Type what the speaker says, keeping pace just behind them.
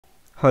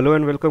Hello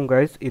and welcome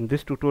guys. In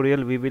this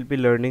tutorial we will be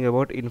learning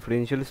about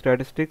inferential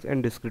statistics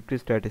and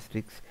descriptive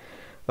statistics.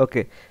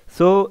 Okay,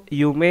 so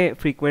you may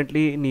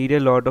frequently need a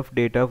lot of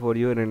data for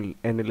your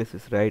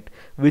analysis, right?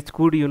 Which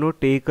could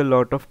take a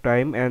lot of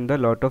time and a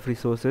lot of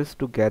resources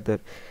to gather.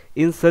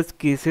 In such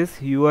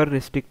cases you are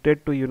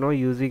restricted to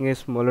using a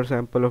smaller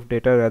sample of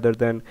data rather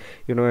than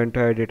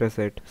entire data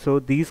set. So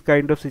these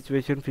kind of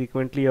situations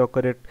frequently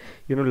occur at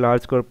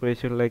large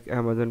corporation like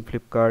Amazon,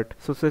 Flipkart.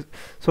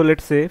 So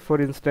let's say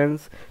for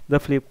instance the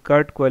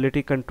Flipkart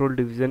quality control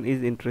division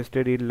is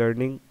interested in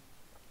learning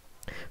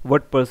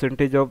what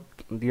percentage of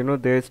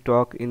their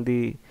stock in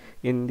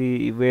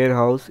the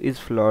warehouse is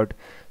flawed.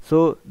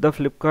 So the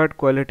Flipkart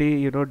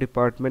quality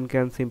department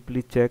can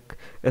simply check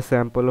a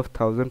sample of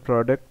 1,000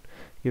 product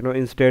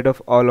instead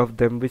of all of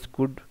them, which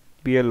could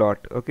be a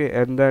lot. Okay,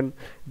 and then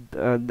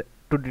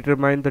to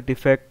determine the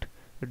defect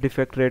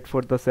rate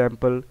for the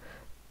sample,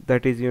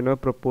 that is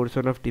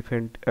proportion of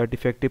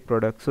defective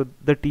products. So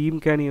the team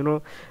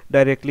can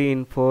directly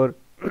infer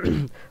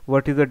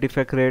what is the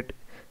defect rate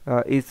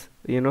is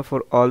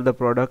for all the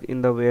product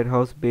in the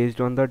warehouse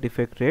based on the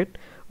defect rate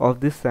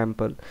of this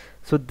sample.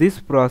 So this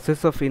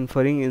process of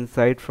inferring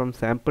insight from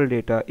sample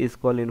data is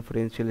called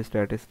inferential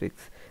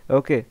statistics.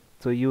 Okay,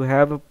 so you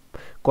have a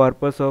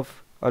corpus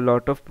of a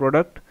lot of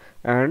product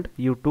and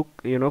you took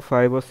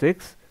 5 or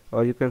 6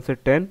 or you can say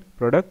 10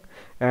 product,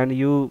 and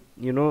you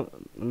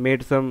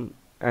made some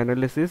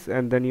analysis,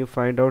 and then you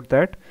find out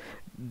that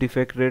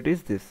defect rate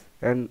is this,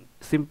 and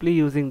simply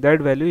using that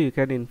value you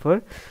can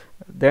infer.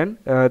 Then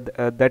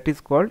that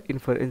is called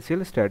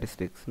inferential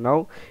statistics.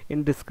 Now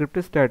in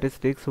descriptive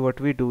statistics what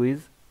we do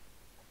is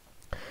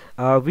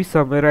we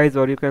summarize,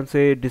 or you can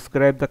say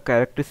describe the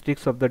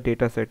characteristics of the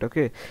data set.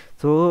 Okay,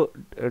 so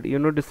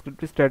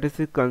descriptive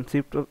statistics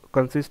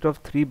consist of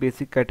three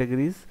basic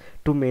categories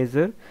to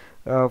measure.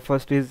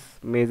 First is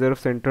measure of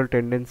central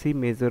tendency,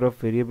 measure of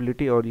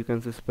variability, or you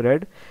can say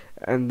spread,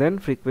 and then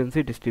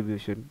frequency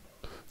distribution.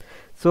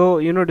 So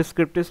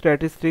descriptive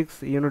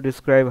statistics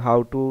describe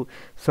how to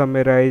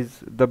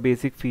summarize the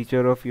basic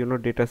feature of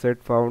data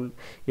set found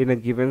in a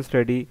given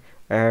study,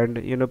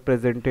 and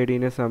presented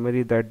in a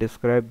summary that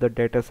describe the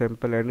data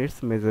sample and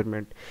its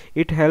measurement.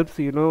 It helps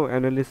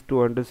analysts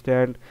to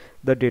understand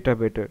the data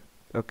better.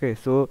 Okay,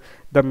 so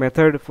the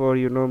method for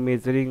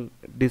measuring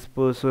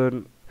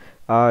dispersion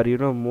are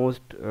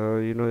most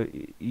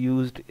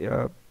used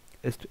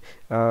est-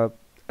 uh,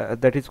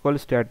 that is called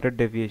standard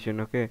deviation.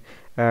 Okay,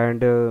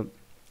 and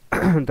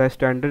the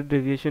standard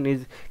deviation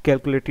is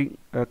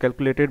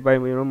calculated by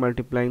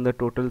multiplying the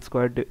total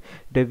square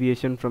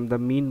deviation from the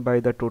mean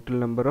by the total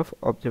number of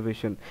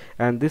observation,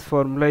 and this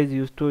formula is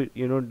used to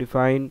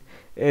define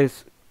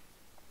as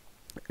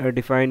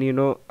define it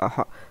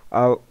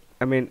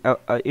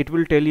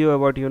will tell you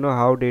about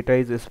how data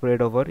is spread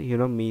over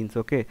means.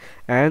 Okay,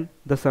 and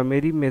the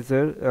summary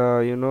measure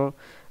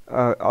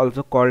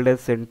also called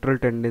as central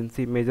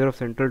tendency, measure of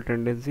central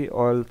tendency,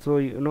 also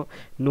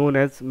known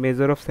as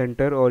measure of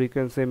center, or you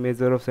can say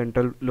measure of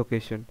central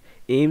location,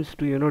 aims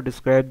to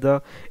describe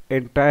the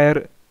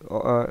entire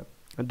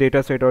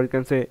data set, or you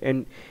can say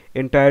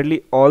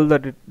entirely all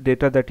the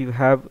data that you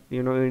have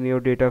in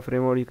your data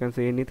frame, or you can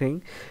say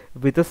anything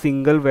with a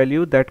single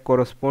value that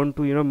correspond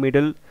to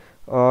middle,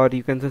 or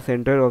you can say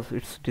center of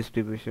its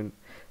distribution.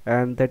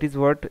 And that is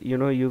what you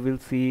will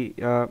see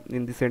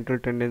in the central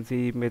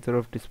tendency, measure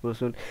of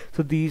dispersion.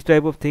 So these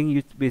type of thing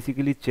you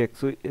basically check.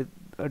 So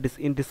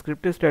in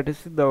descriptive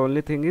statistics the only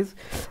thing is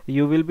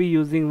you will be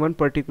using one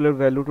particular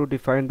value to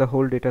define the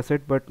whole data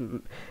set, but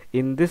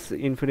in this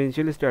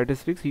inferential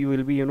statistics you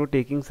will be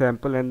taking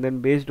sample, and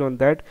then based on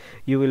that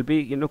you will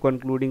be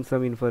concluding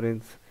some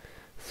inference.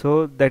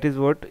 So that is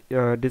what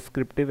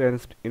descriptive and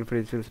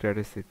inferential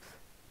statistics.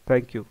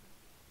 Thank you.